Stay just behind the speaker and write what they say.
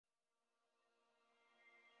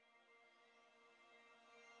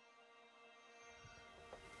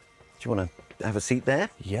Do you want to have a seat there?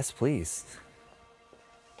 Yes, please.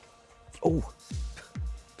 Oh,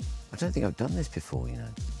 I don't think I've done this before, you know.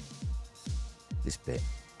 This bit.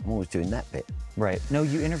 I'm always doing that bit. Right. No,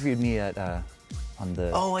 you interviewed me at on the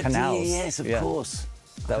canals. I did, yes, of course.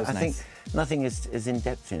 That was I nice. think nothing is as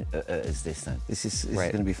in-depth as this, though. This is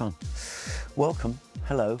Right. going to be fun. Welcome.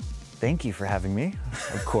 Hello. Thank you for having me.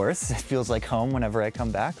 Of course, it feels like home whenever I come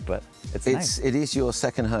back, but it's nice. It is your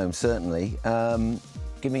second home, certainly.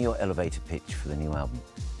 Give me your elevator pitch for the new album.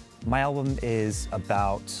 My album is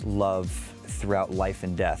about love throughout life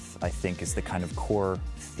and death, I think, is the kind of core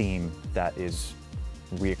theme that is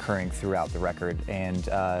reoccurring throughout the record, and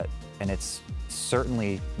it's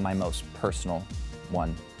certainly my most personal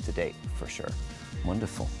one to date, for sure.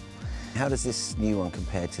 Wonderful. How does this new one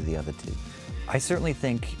compare to the other two? I certainly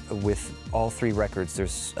think with all three records,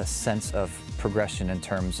 there's a sense of progression in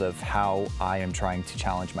terms of how I am trying to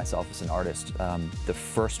challenge myself as an artist. The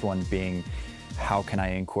first one being, how can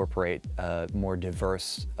I incorporate more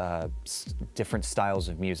diverse, different styles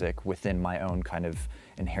of music within my own kind of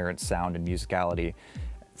inherent sound and musicality.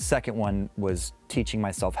 Second one was teaching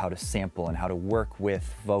myself how to sample and how to work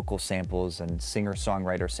with vocal samples and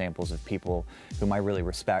singer-songwriter samples of people whom I really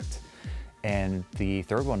respect. And the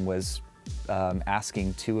third one was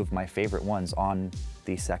asking two of my favorite ones on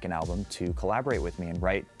the second album to collaborate with me and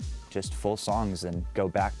write just full songs and go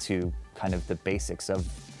back to kind of the basics of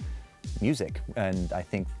music. And I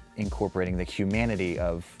think incorporating the humanity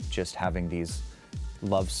of just having these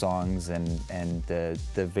love songs and the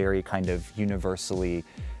very kind of universally,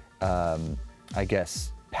 I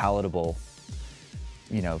guess, palatable,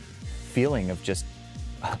 you know, feeling of just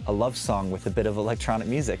a love song with a bit of electronic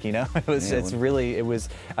music, you know?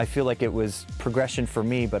 I feel like it was progression for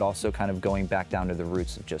me, but also kind of going back down to the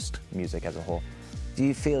roots of just music as a whole. Do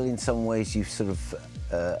you feel in some ways you've sort of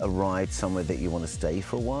arrived somewhere that you want to stay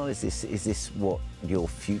for a while? Is this what your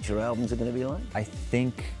future albums are going to be like? I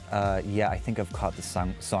think, yeah, I think I've caught the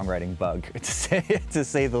songwriting bug, to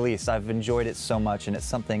say the least. I've enjoyed it so much, and it's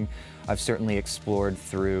something I've certainly explored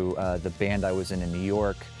through the band I was in New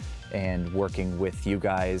York and working with you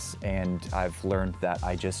guys, and I've learned that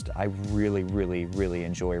I really, really, really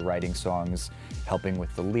enjoy writing songs, helping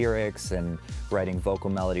with the lyrics and writing vocal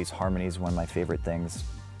melodies. Harmony is one of my favorite things,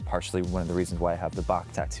 partially one of the reasons why I have the Bach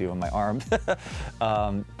tattoo on my arm.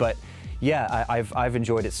 But yeah, I've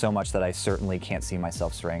enjoyed it so much that I certainly can't see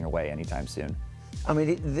myself straying away anytime soon. I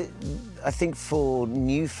mean, I think for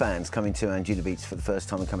new fans coming to Anjunabeats for the first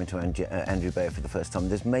time and coming to Andrew Bayer for the first time,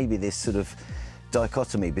 there's maybe this sort of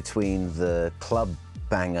dichotomy between the club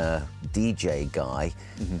banger DJ guy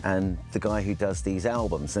and the guy who does these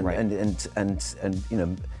albums, and, right. and you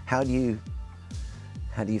know, how do you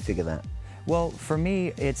figure that? Well, for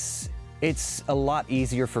me, it's a lot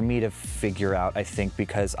easier for me to figure out, I think,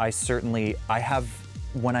 because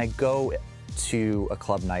when I go to a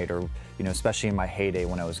club night, or, you know, especially in my heyday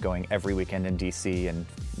when I was going every weekend in DC and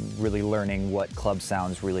really learning what club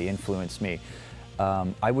sounds really influenced me,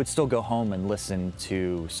 I would still go home and listen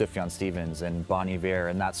to Sufjan Stevens and Bon Iver,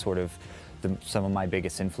 and that's sort of some of my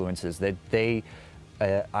biggest influences.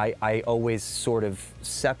 I always sort of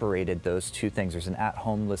separated those two things. There's an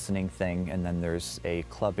at-home listening thing, and then there's a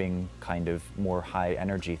clubbing kind of more high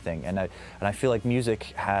energy thing. And I feel like music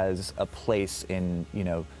has a place in, you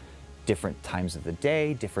know, different times of the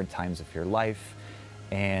day, different times of your life,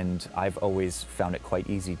 and I've always found it quite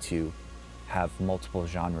easy to have multiple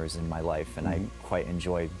genres in my life, and I quite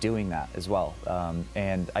enjoy doing that as well.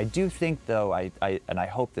 And I do think, though, and I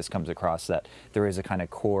hope this comes across, that there is a kind of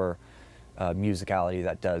core musicality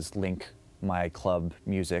that does link my club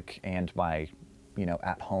music and my, you know,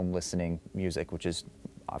 at-home listening music, which is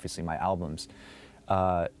obviously my albums.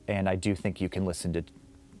 And I do think you can listen to,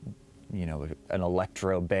 you know, an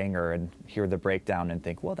electro banger and hear the breakdown and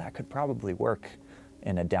think, well, that could probably work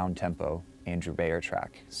in a down-tempo Andrew Bayer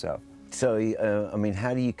track. So, I mean,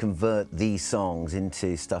 how do you convert these songs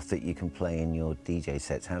into stuff that you can play in your DJ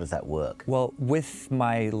sets? How does that work? well, with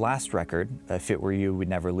my last record, If It Were You, We'd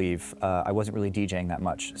Never Leave, I wasn't really DJing that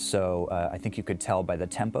much, so I think you could tell by the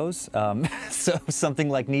tempos. So something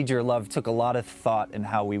like Need Your Love took a lot of thought in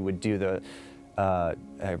how we would do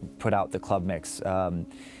put out the club mix.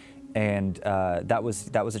 And that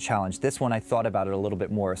was a challenge. This one, I thought about it a little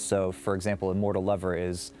bit more. So, for example, Immortal Lover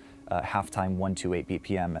is halftime 128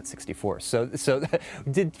 BPM at 64. So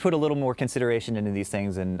did put a little more consideration into these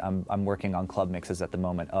things, and I'm working on club mixes at the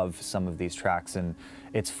moment of some of these tracks, and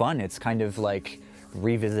it's fun. It's kind of like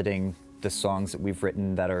revisiting the songs that we've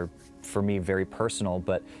written that are, for me, very personal,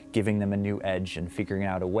 but giving them a new edge and figuring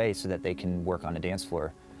out a way so that they can work on a dance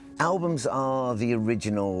floor. Albums are the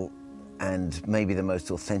original and maybe the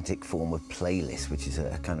most authentic form of playlist, which is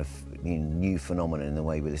a kind of new phenomenon in the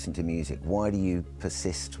way we listen to music. Why do you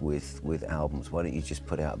persist with albums? Why don't you just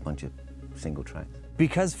put out a bunch of single tracks?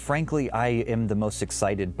 Because frankly, I am the most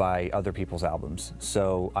excited by other people's albums.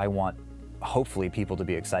 So I want, hopefully, people to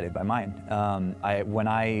be excited by mine.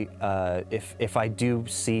 If I do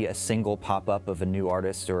see a single pop up of a new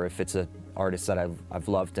artist, or if it's an artist that I've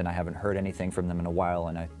loved and I haven't heard anything from them in a while,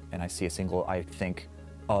 and I see a single, I think,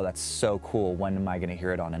 oh, that's so cool, when am I gonna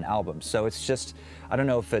hear it on an album? So it's just, I don't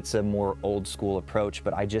know if it's a more old school approach,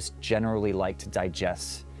 but I just generally like to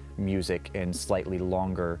digest music in slightly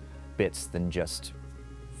longer bits than just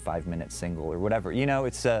 5-minute single or whatever. You know,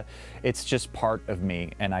 it's just part of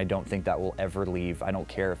me, and I don't think that will ever leave. I don't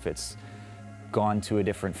care if it's gone to a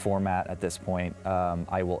different format at this point.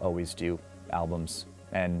 I will always do albums,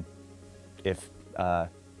 and if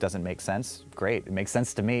doesn't make sense, great, it makes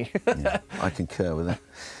sense to me. Yeah, I concur with that.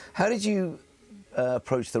 How did you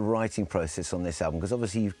approach the writing process on this album? Because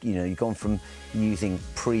obviously you've gone from using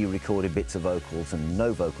pre-recorded bits of vocals and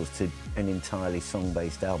no vocals to an entirely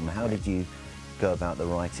song-based album. How did you go about the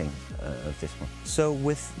writing of this one? So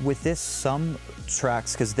with this, some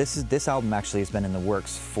tracks, because this album actually has been in the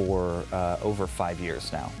works for over 5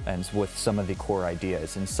 years now, and with some of the core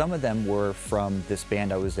ideas, and some of them were from this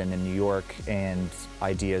band I was in New York, and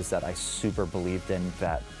ideas that I super believed in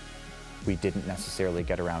that we didn't necessarily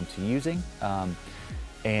get around to using,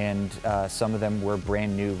 and some of them were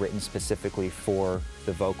brand new, written specifically for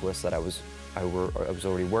the vocalists that I was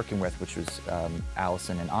already working with, which was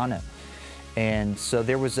Allison and Anna. And so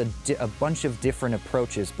there was a bunch of different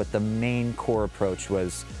approaches, but the main core approach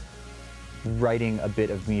was writing a bit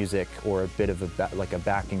of music or a bit of like a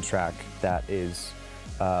backing track that is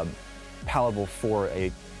palatable for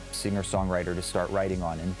a singer-songwriter to start writing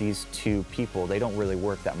on. And these two people, they don't really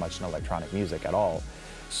work that much in electronic music at all.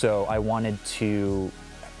 So I wanted to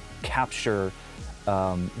capture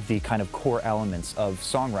the kind of core elements of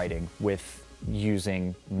songwriting with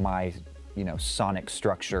using my sonic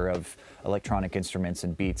structure of electronic instruments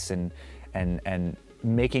and beats, and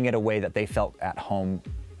making it a way that they felt at home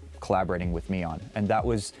collaborating with me on. And that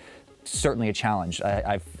was certainly a challenge.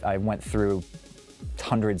 I went through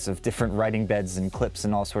hundreds of different writing beds and clips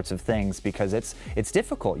and all sorts of things, because it's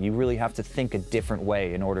difficult. You really have to think a different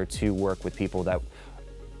way in order to work with people that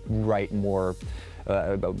write a more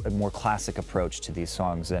classic approach to these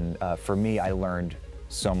songs. And for me, I learned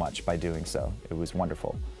so much by doing so. It was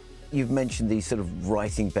wonderful. You've mentioned these sort of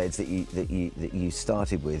writing beds that you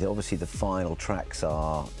started with. Obviously, the final tracks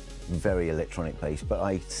are very electronic based, but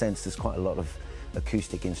I sense there's quite a lot of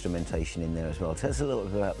acoustic instrumentation in there as well. Tell us a little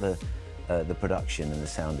bit about the production and the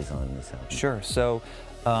sound design in this album. Sure. So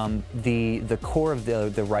the core of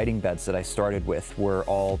the writing beds that I started with were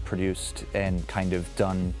all produced and kind of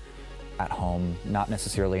done at home, not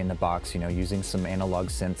necessarily in the box, using some analog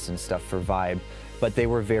synths and stuff for vibe, but they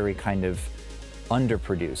were very kind of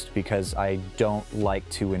underproduced, because I don't like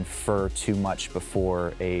to infer too much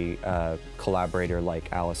before a collaborator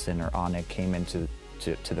like Allison or Anna came into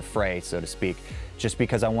the fray, so to speak, just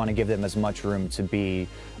because I want to give them as much room to be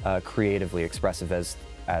creatively expressive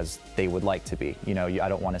as they would like to be. I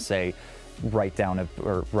don't want to say write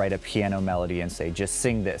a piano melody and say just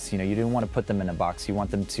sing this. You don't want to put them in a box. You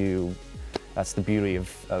want them to. That's the beauty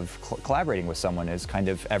of collaborating with someone, is kind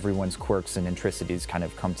of everyone's quirks and intricities kind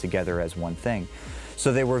of come together as one thing.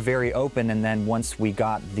 So they were very open, and then once we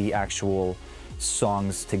got the actual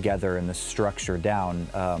songs together and the structure down,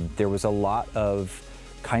 there was a lot of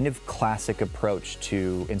kind of classic approach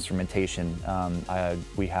to instrumentation.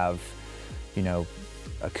 We have,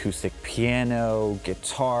 acoustic piano,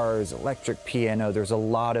 guitars, electric piano. There's a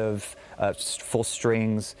lot of full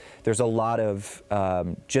strings. There's a lot of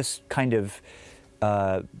just kind of,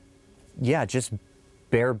 just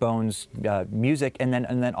bare bones music, and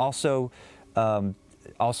then also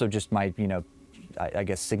just my I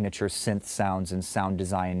guess signature synth sounds and sound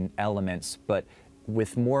design elements, but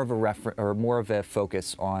with more of a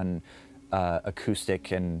focus on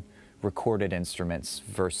acoustic and recorded instruments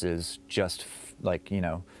versus just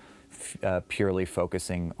purely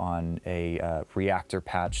focusing on a reactor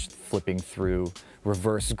patch, flipping through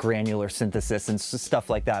reverse granular synthesis and stuff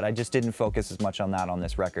like that. I just didn't focus as much on that on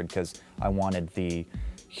this record, because I wanted the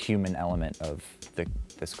human element of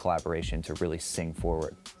this collaboration to really sing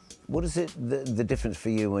forward. What is it, the difference for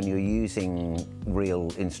you when you're using real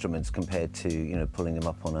instruments compared to, you know, pulling them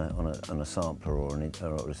up on a sampler or a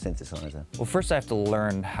synthesizer? Well, first I have to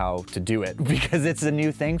learn how to do it because it's a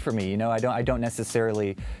new thing for me. You know, I don't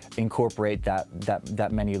necessarily incorporate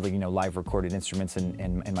that many, you know, live recorded instruments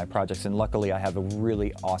in my projects, and luckily I have a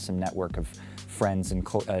really awesome network of friends and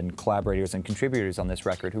collaborators and contributors on this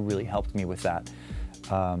record who really helped me with that.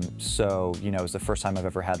 So, you know, it was the first time I've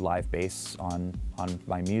ever had live bass on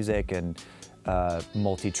my music, and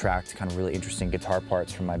multi-tracked, kind of really interesting guitar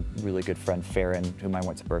parts from my really good friend Farron, whom I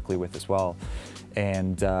went to Berkeley with as well.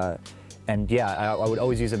 And yeah, I would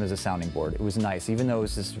always use them as a sounding board. It was nice, even though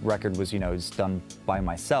this record was, you know, it was done by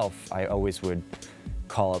myself. I always would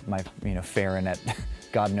call up my, you know, Farron at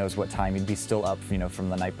God knows what time. He'd be still up, you know, from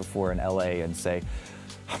the night before in LA and say,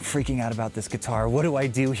 I'm freaking out about this guitar. What do I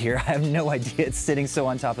do here? I have no idea. It's sitting so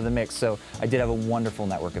on top of the mix. So I did have a wonderful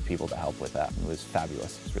network of people to help with that. It was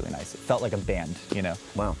fabulous. It was really nice. It felt like a band, you know.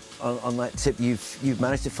 Wow. On that tip, you've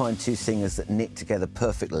managed to find two singers that knit together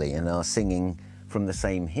perfectly and are singing from the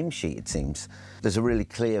same hymn sheet, it seems. There's a really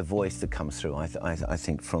clear voice that comes through, I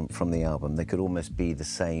think, from the album. They could almost be the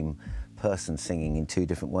same person singing in two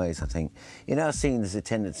different ways, I think. In our scene, there's a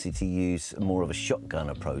tendency to use more of a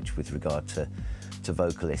shotgun approach with regard to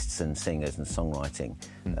vocalists and singers and songwriting.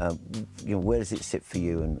 You know, where does it sit for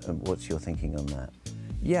you, and what's your thinking on that?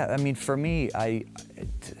 Yeah, I mean, for me,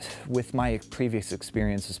 with my previous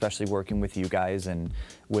experience, especially working with you guys and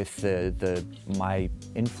with my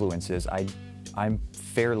influences, I'm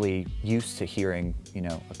fairly used to hearing, you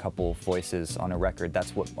know, a couple voices on a record.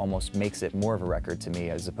 That's what almost makes it more of a record to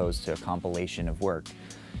me, as opposed to a compilation of work.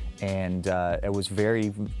 And it was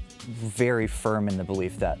very, very firm in the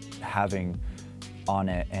belief that having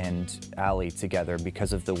Anna and Ali together,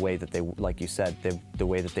 because of the way that they, like you said, the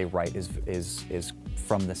way that they write is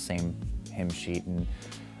from the same hymn sheet, and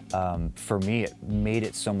for me it made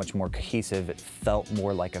it so much more cohesive. It felt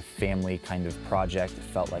more like a family kind of project. It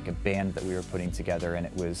felt like a band that we were putting together, and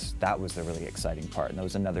that was the really exciting part, and that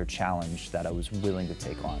was another challenge that I was willing to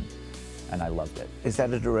take on, and I loved it. Is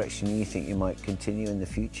that a direction you think you might continue in the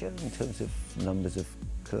future in terms of numbers of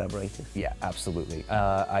collaborators? Yeah, absolutely.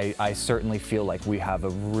 I certainly feel like we have a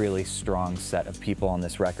really strong set of people on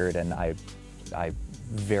this record, and I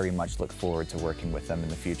very much look forward to working with them in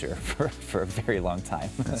the future for a very long time.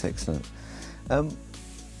 That's excellent.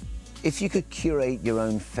 If you could curate your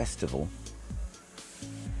own festival,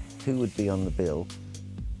 who would be on the bill?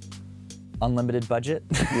 Unlimited budget?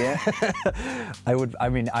 Yeah. I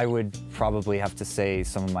would probably have to say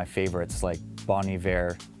some of my favorites, like Bon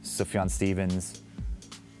Iver, Sufjan Stevens,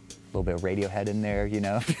 a little bit of Radiohead in there, you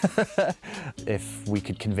know. If we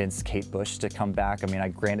could convince Kate Bush to come back. I mean,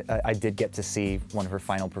 I did get to see one of her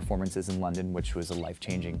final performances in London, which was a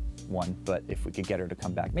life-changing one, but if we could get her to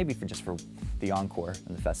come back, maybe just for the encore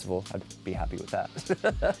in the festival, I'd be happy with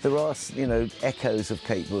that. There are, you know, echoes of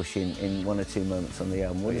Kate Bush in one or two moments on the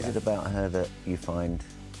album. What is it about her that you find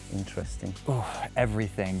interesting? Oh,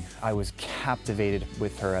 everything. I was captivated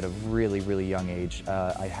with her at a really, really young age.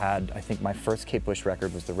 I think my first Kate Bush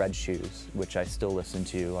record was The Red Shoes, which I still listen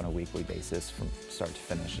to on a weekly basis from start to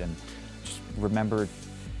finish, and just remember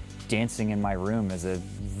dancing in my room as a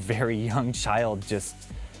very young child, just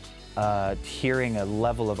hearing a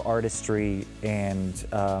level of artistry and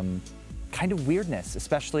kind of weirdness,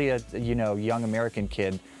 especially a young American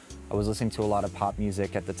kid. I was listening to a lot of pop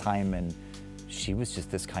music at the time, and she was just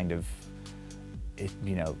this kind of,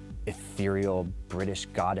 ethereal British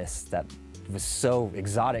goddess that was so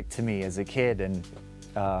exotic to me as a kid, and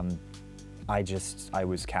I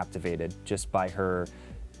was captivated just by her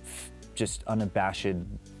just unabashed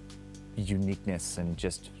uniqueness, and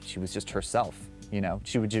she was just herself, you know.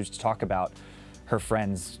 She would just talk about her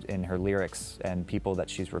friends in her lyrics and people that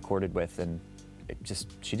she's recorded with, and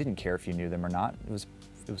she didn't care if you knew them or not. It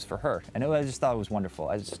was for her, and I just thought it was wonderful.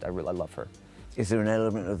 I really love her. Is there an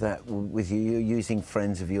element of that with you? You're using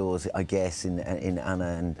friends of yours, I guess, in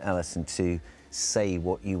Anna and Alison to say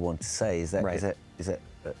what you want to say. Is that right? Is that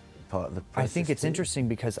part of the process? I think it's interesting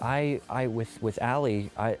because with Ali,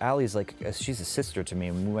 Ali's like, she's a sister to me.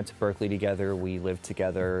 When we went to Berkeley together, we lived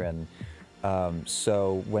together, and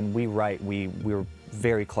so when we write, we were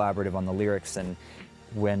very collaborative on the lyrics, and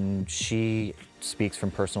when she speaks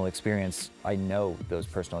from personal experience, I know those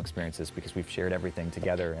personal experiences because we've shared everything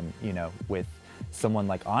together. And with someone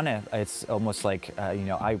like Anna, it's almost like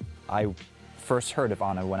I first heard of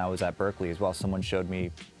Anna when I was at Berkeley as well. Someone showed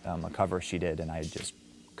me a cover she did, and I just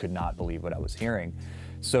could not believe what I was hearing.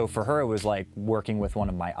 So for her, it was like working with one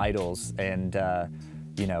of my idols, and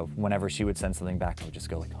whenever she would send something back, I would just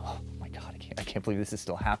go like, oh my God, I can't can't believe this is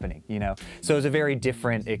still happening, you know? So it was a very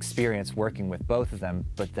different experience working with both of them,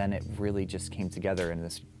 but then it really just came together in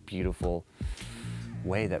this beautiful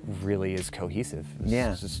way that really is cohesive.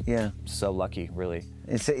 It's just so lucky, really.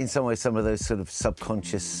 In some ways, some of those sort of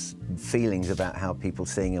subconscious feelings about how people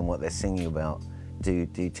sing and what they're singing about do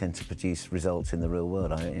tend to produce results in the real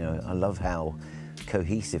world. I love how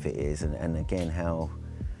cohesive it is, and again how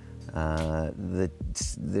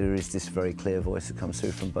there is this very clear voice that comes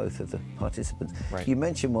through from both of the participants. Right. You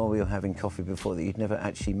mentioned while we were having coffee before that you'd never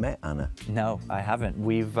actually met Anna. No, I haven't.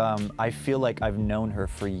 I feel like I've known her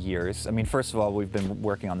for years. I mean, first of all, we've been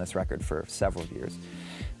working on this record for several years.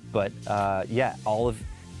 But yeah, all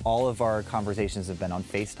of our conversations have been on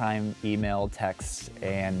FaceTime, email, text,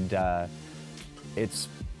 and I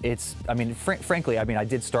mean, frankly, I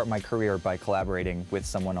did start my career by collaborating with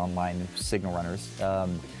someone online, Signal Runners.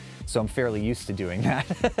 So I'm fairly used to doing that.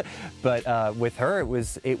 But with her, it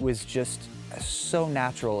was just so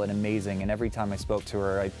natural and amazing. And every time I spoke to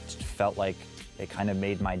her, I just felt like it kind of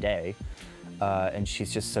made my day. And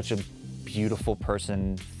she's just such a beautiful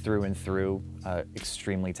person through and through,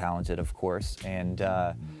 extremely talented, of course. And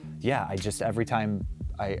yeah, every time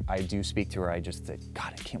I do speak to her, I just say,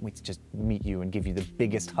 God, I can't wait to just meet you and give you the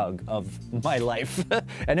biggest hug of my life.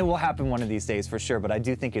 And it will happen one of these days for sure, but I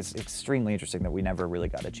do think it's extremely interesting that we never really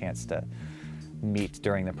got a chance to meet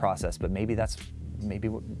during the process, but maybe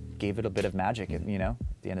what gave it a bit of magic, you know,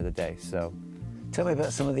 at the end of the day, so. Tell me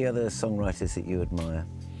about some of the other songwriters that you admire.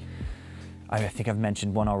 I think I've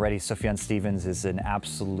mentioned one already. Sufjan Stevens is an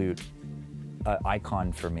absolute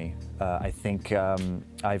icon for me. I think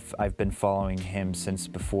I've been following him since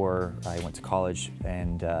before I went to college,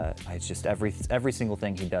 and I just every single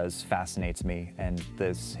thing he does fascinates me. And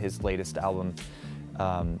his latest album,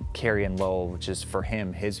 Carrie and Lowell, which is for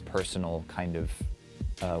him his personal kind of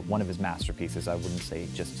one of his masterpieces. I wouldn't say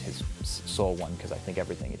just his sole one, because I think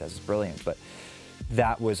everything he does is brilliant, but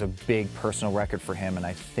that was a big personal record for him. And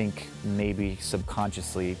I think maybe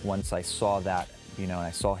subconsciously, once I saw that, you know, and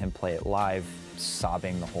I saw him play it live,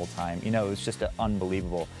 sobbing the whole time. You know, it was just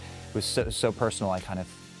unbelievable. It was so personal.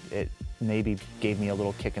 It maybe gave me a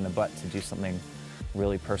little kick in the butt to do something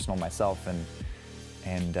really personal myself,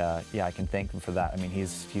 and yeah, I can thank him for that. I mean,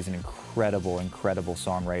 he's an incredible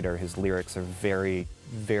songwriter. His lyrics are very,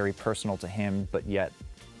 very personal to him, but yet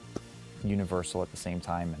universal at the same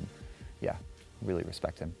time. And yeah, really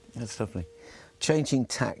respect him. That's lovely. Changing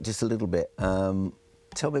tack just a little bit.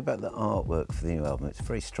 Tell me about the artwork for the new album. It's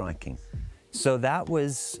very striking. So that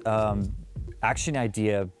was actually an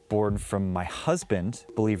idea born from my husband,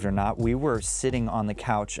 believe it or not. We were sitting on the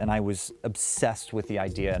couch and I was obsessed with the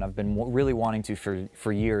idea, and I've been really wanting to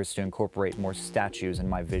for years to incorporate more statues in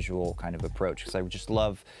my visual kind of approach, because I just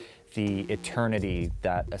love the eternity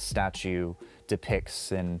that a statue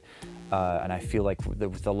depicts, and I feel like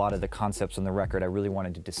with a lot of the concepts on the record, I really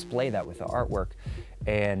wanted to display that with the artwork.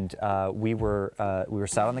 And we were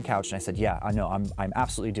sat on the couch, and I said, yeah, I know, I'm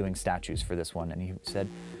absolutely doing statues for this one. And he said,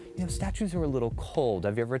 you know, statues are a little cold.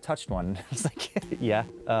 Have you ever touched one? I was like, yeah,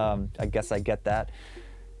 I guess I get that.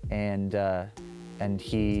 And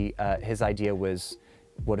his idea was,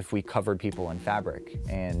 what if we covered people in fabric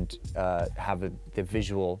and have the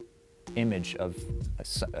visual image of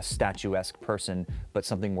a statuesque person, but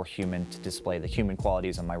something more human to display the human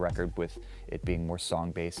qualities on my record, with it being more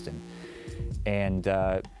song-based. And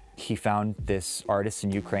he found this artist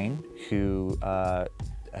in Ukraine who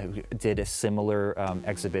did a similar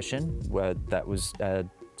exhibition that was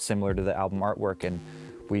similar to the album artwork, and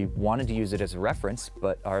we wanted to use it as a reference,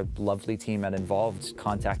 but our lovely team at Involved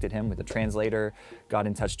contacted him with a translator, got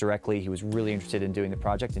in touch directly. He was really interested in doing the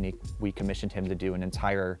project, and we commissioned him to do an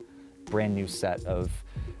entire brand new set of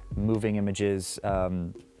moving images,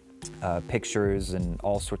 pictures, and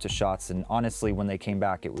all sorts of shots. And honestly, when they came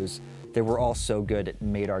back, they were all so good, it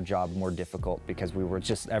made our job more difficult, because we were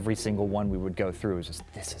just, every single one we would go through was just,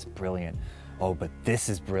 this is brilliant. Oh, but this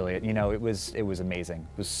is brilliant. You know, it was amazing.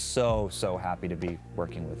 I was so happy to be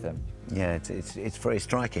working with him. Yeah, it's very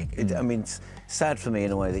striking. I mean, it's sad for me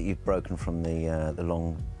in a way that you've broken from the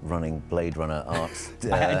long-running Blade Runner art.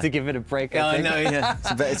 I had to give it a break, I think. No, yeah,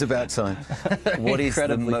 it's about time. What is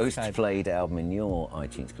the most played album in your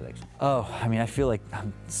iTunes collection? Oh, I mean, I feel like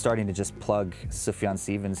I'm starting to just plug Sufjan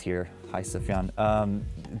Stevens here. Hi, Sufjan.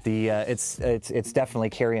 It's definitely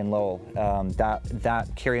Carrie and Lowell. That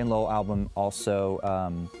Carrie and Lowell album, also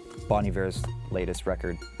Bon Iver's latest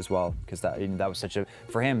record as well, because that was such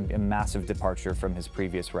for him, a massive departure from his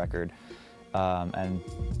previous record. And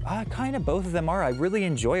kind of both of them are. I really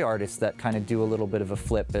enjoy artists that kind of do a little bit of a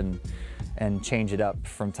flip and and change it up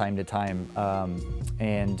from time to time.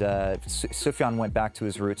 Sufjan went back to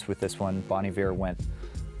his roots with this one. Bon Iver went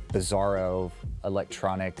bizarro,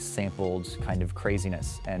 electronic, sampled kind of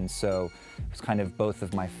craziness. And so it was kind of both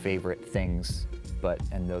of my favorite things,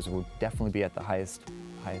 and those would definitely be at the highest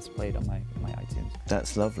played on my iTunes.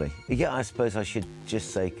 That's lovely. Yeah, I suppose I should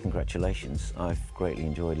just say congratulations. I've greatly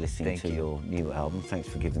enjoyed listening to your new album. Thanks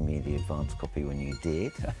for giving me the advance copy when you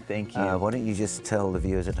did. Thank you. Why don't you just tell the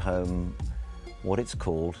viewers at home what it's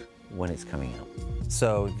called, when it's coming out?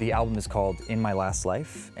 So the album is called In My Last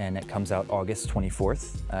Life, and it comes out August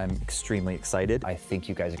 24th. I'm extremely excited. I think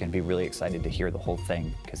you guys are going to be really excited to hear the whole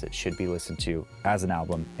thing, because it should be listened to as an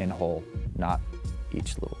album in whole, not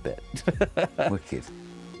each little bit. Wicked.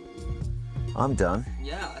 I'm done.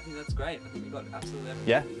 Yeah, I think that's great. I think we got absolutely everything.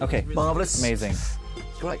 Yeah? Okay. Marvellous. Amazing.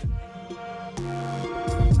 Great.